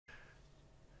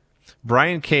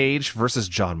Brian Cage versus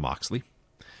Jon Moxley.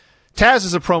 Taz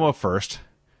is a promo first.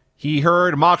 He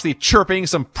heard Moxley chirping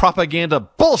some propaganda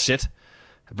bullshit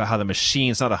about how the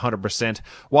machine's not 100%.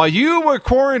 While you were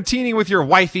quarantining with your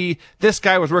wifey, this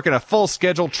guy was working a full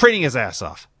schedule, training his ass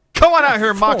off. Come on out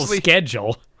here, Moxley. Full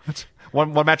schedule.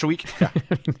 One match a week? Yeah.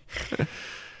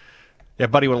 Yeah,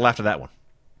 Buddy would have laughed at that one.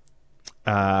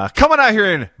 Come on out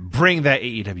here and bring that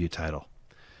AEW title.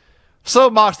 So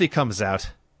Moxley comes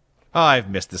out. Oh, I've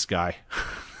missed this guy.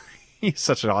 He's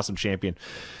such an awesome champion.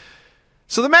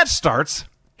 So the match starts,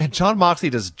 and Jon Moxley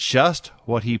does just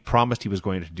what he promised he was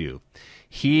going to do.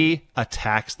 He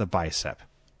attacks the bicep.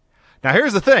 Now,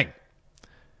 here's the thing.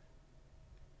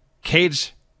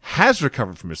 Cage has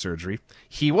recovered from his surgery.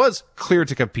 He was cleared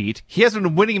to compete. He has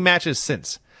been winning matches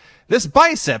since. This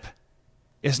bicep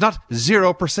is not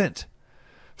 0%.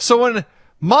 So when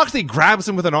Moxley grabs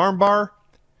him with an armbar,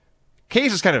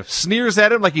 Cage just kind of sneers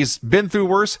at him like he's been through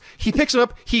worse. He picks him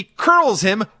up, he curls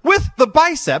him with the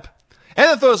bicep, and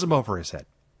then throws him over his head.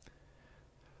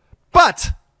 But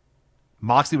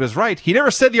Moxley was right. He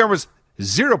never said the arm was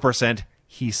 0%.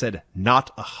 He said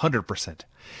not 100%.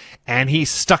 And he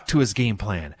stuck to his game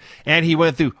plan. And he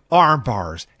went through arm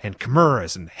bars and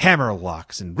kimuras and hammer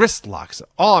locks and wrist locks,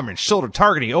 arm and shoulder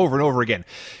targeting over and over again.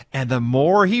 And the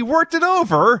more he worked it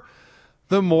over,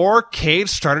 the more Cage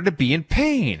started to be in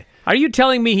pain. Are you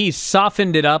telling me he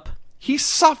softened it up? He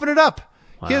softened it up.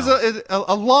 Wow. He has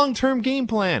a long-term game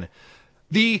plan.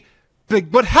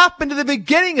 What happened at the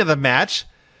beginning of the match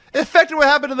affected what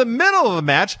happened in the middle of the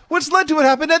match, which led to what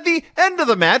happened at the end of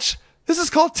the match. This is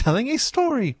called telling a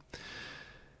story.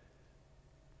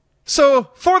 So,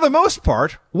 for the most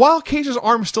part, while Cage's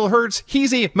arm still hurts,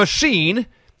 he's a machine.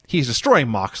 He's destroying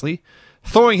Moxley,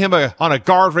 throwing him on a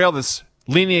guardrail that's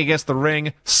leaning against the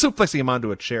ring, suplexing him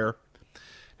onto a chair.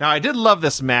 Now, I did love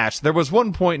this match. There was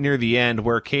one point near the end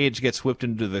where Cage gets whipped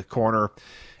into the corner,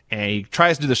 and he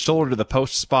tries to do the shoulder to the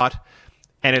post spot,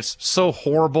 and it's so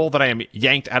horrible that I am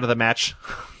yanked out of the match.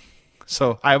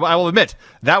 So I will admit,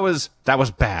 that was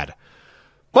bad.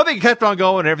 But they kept on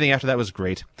going, and everything after that was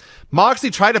great. Moxley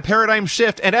tried a paradigm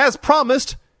shift, and as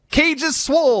promised, Cage is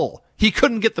swole. He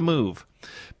couldn't get the move.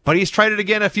 But he's tried it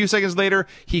again a few seconds later.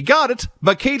 He got it,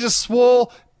 but Cage is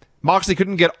swole. Moxley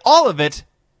couldn't get all of it,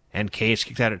 and Cage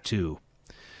kicked at it too.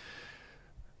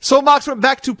 So Mox went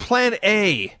back to plan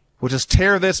A, which is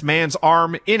tear this man's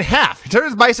arm in half. Tear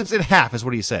his biceps in half is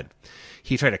what he said.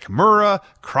 He tried a Kimura,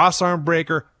 cross-arm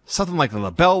breaker, something like the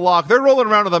label lock. They're rolling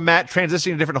around on the mat,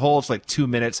 transitioning to different holds for like 2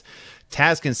 minutes.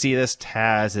 Taz can see this.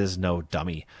 Taz is no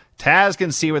dummy. Taz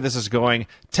can see where this is going.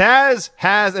 Taz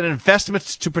has an investment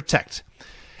to protect.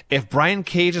 If Brian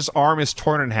Cage's arm is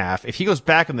torn in half, if he goes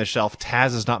back on the shelf,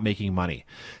 Taz is not making money.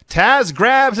 Taz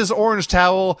grabs his orange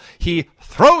towel. He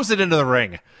throws it into the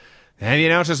ring. And the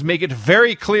announcers make it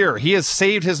very clear he has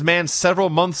saved his man several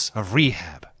months of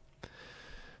rehab.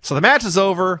 So the match is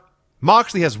over.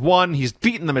 Moxley has won. He's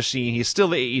beaten the machine. He's still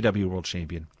the AEW World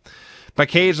Champion. But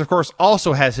Cage, of course,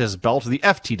 also has his belt, the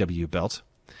FTW belt.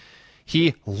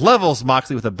 He levels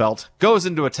Moxley with a belt, goes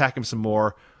in to attack him some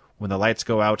more when the lights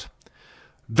go out.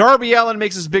 Darby Allin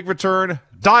makes his big return,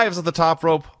 dives at the top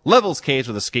rope, levels Cage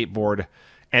with a skateboard,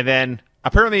 and then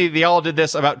apparently they all did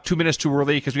this about 2 minutes too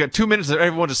early because we got 2 minutes of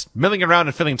everyone just milling around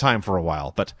and filling time for a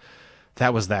while. But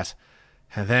that was that.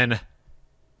 And then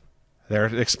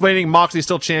they're explaining Moxley's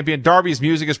still champion. Darby's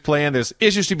music is playing. There's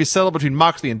issues to be settled between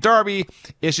Moxley and Darby,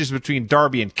 issues between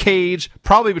Darby and Cage,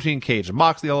 probably between Cage and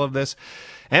Moxley, all of this.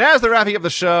 And as they're wrapping up the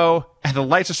show and the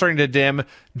lights are starting to dim,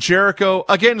 Jericho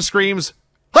again screams,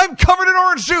 "I'm covered in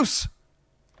orange juice!"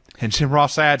 And Jim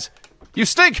Ross adds, "You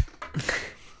stink!"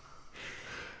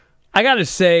 I gotta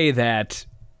say that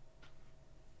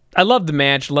I loved the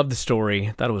match, loved the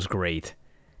story, thought it was great.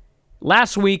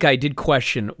 Last week I did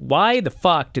question, why the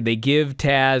fuck did they give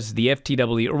Taz the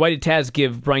FTW, or why did Taz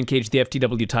give Brian Cage the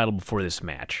FTW title before this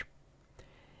match?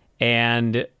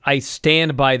 And I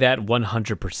stand by that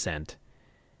 100%.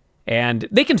 And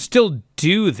they can still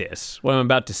do this, what I'm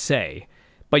about to say.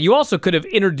 But you also could have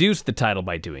introduced the title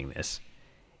by doing this.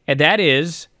 And that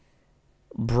is,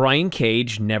 Brian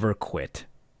Cage never quit.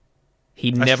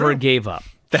 He never gave up.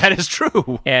 That is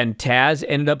true. And Taz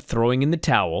ended up throwing in the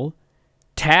towel.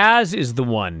 Taz is the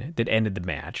one that ended the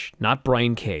match, not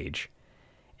Brian Cage.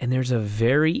 And there's a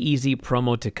very easy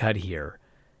promo to cut here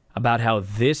about how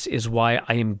this is why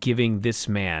I am giving this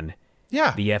man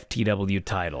the FTW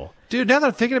title. Dude, now that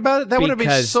I'm thinking about it, that would have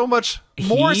made so much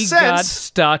more sense. He got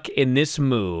stuck in this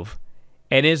move,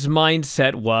 and his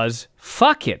mindset was,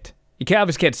 fuck it. You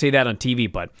obviously can't say that on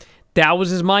TV, but that was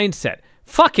his mindset.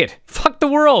 Fuck it. Fuck the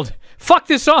world. Fuck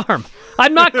this arm.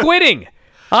 I'm not quitting.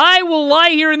 I will lie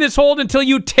here in this hold until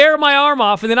you tear my arm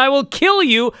off, and then I will kill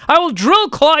you. I will drill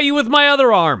claw you with my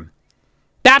other arm.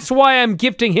 That's why I'm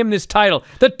gifting him this title.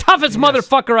 The toughest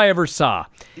motherfucker I ever saw.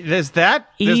 There's that.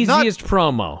 Easiest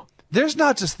promo. There's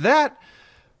not just that,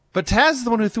 but Taz is the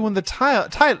one who threw in the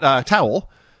towel.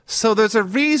 So there's a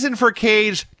reason for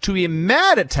Cage to be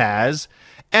mad at Taz,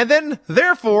 and then,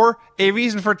 therefore, a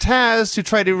reason for Taz to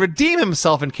try to redeem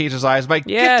himself in Cage's eyes by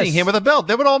gifting him with a belt.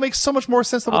 That would all make so much more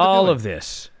sense than what they're doing. All of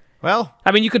this. Well,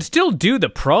 I mean, you could still do the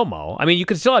promo. I mean, you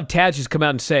could still have Taz just come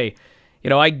out and say, you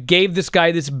know, I gave this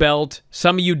guy this belt.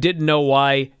 Some of you didn't know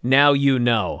why. Now you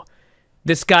know.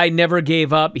 This guy never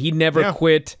gave up. He never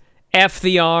quit. F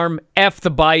the arm. F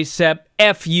the bicep.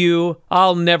 F you.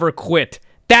 I'll never quit.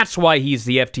 That's why he's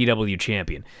the FTW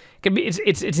champion.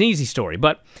 It's an easy story.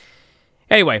 But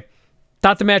anyway,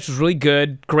 thought the match was really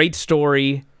good. Great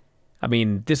story. I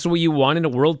mean, this is what you want in a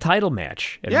world title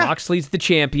match. And Moxley's the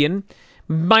champion.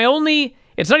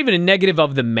 It's not even a negative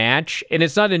of the match, and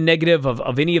it's not a negative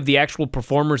of any of the actual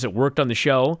performers that worked on the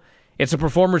show. It's the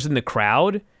performers in the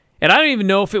crowd. And I don't even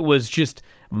know if it was just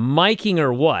miking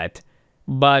or what,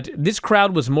 but this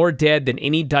crowd was more dead than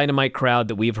any Dynamite crowd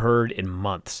that we've heard in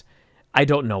months. I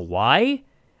don't know why.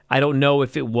 I don't know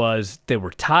if it was they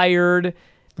were tired.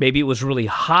 Maybe it was really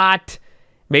hot.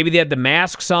 Maybe they had the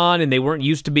masks on and they weren't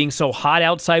used to being so hot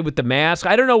outside with the mask.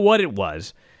 I don't know what it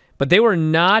was, but they were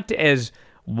not as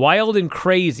wild and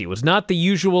crazy. It was not the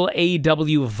usual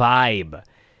AEW vibe.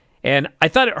 And I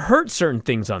thought it hurt certain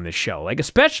things on this show, like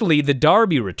especially the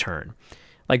Darby return.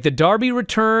 Like the Darby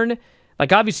return,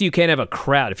 like obviously you can't have a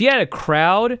crowd. If you had a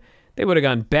crowd, they would have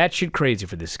gone batshit crazy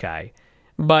for this guy.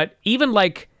 But even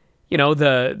like, you know,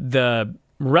 the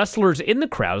wrestlers in the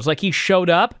crowd, it was like he showed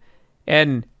up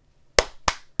and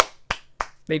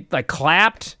they like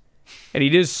clapped and he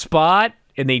did his spot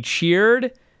and they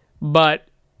cheered, but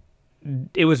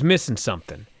it was missing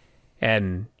something.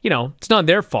 And, you know, it's not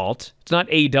their fault. It's not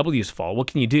AEW's fault. What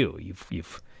can you do? You're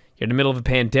in the middle of a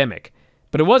pandemic.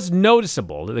 But it was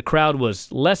noticeable that the crowd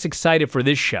was less excited for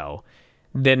this show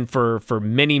than for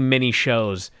many, many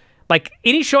shows. Like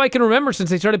any show I can remember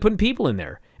since they started putting people in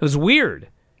there. It was weird.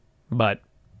 But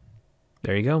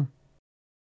there you go.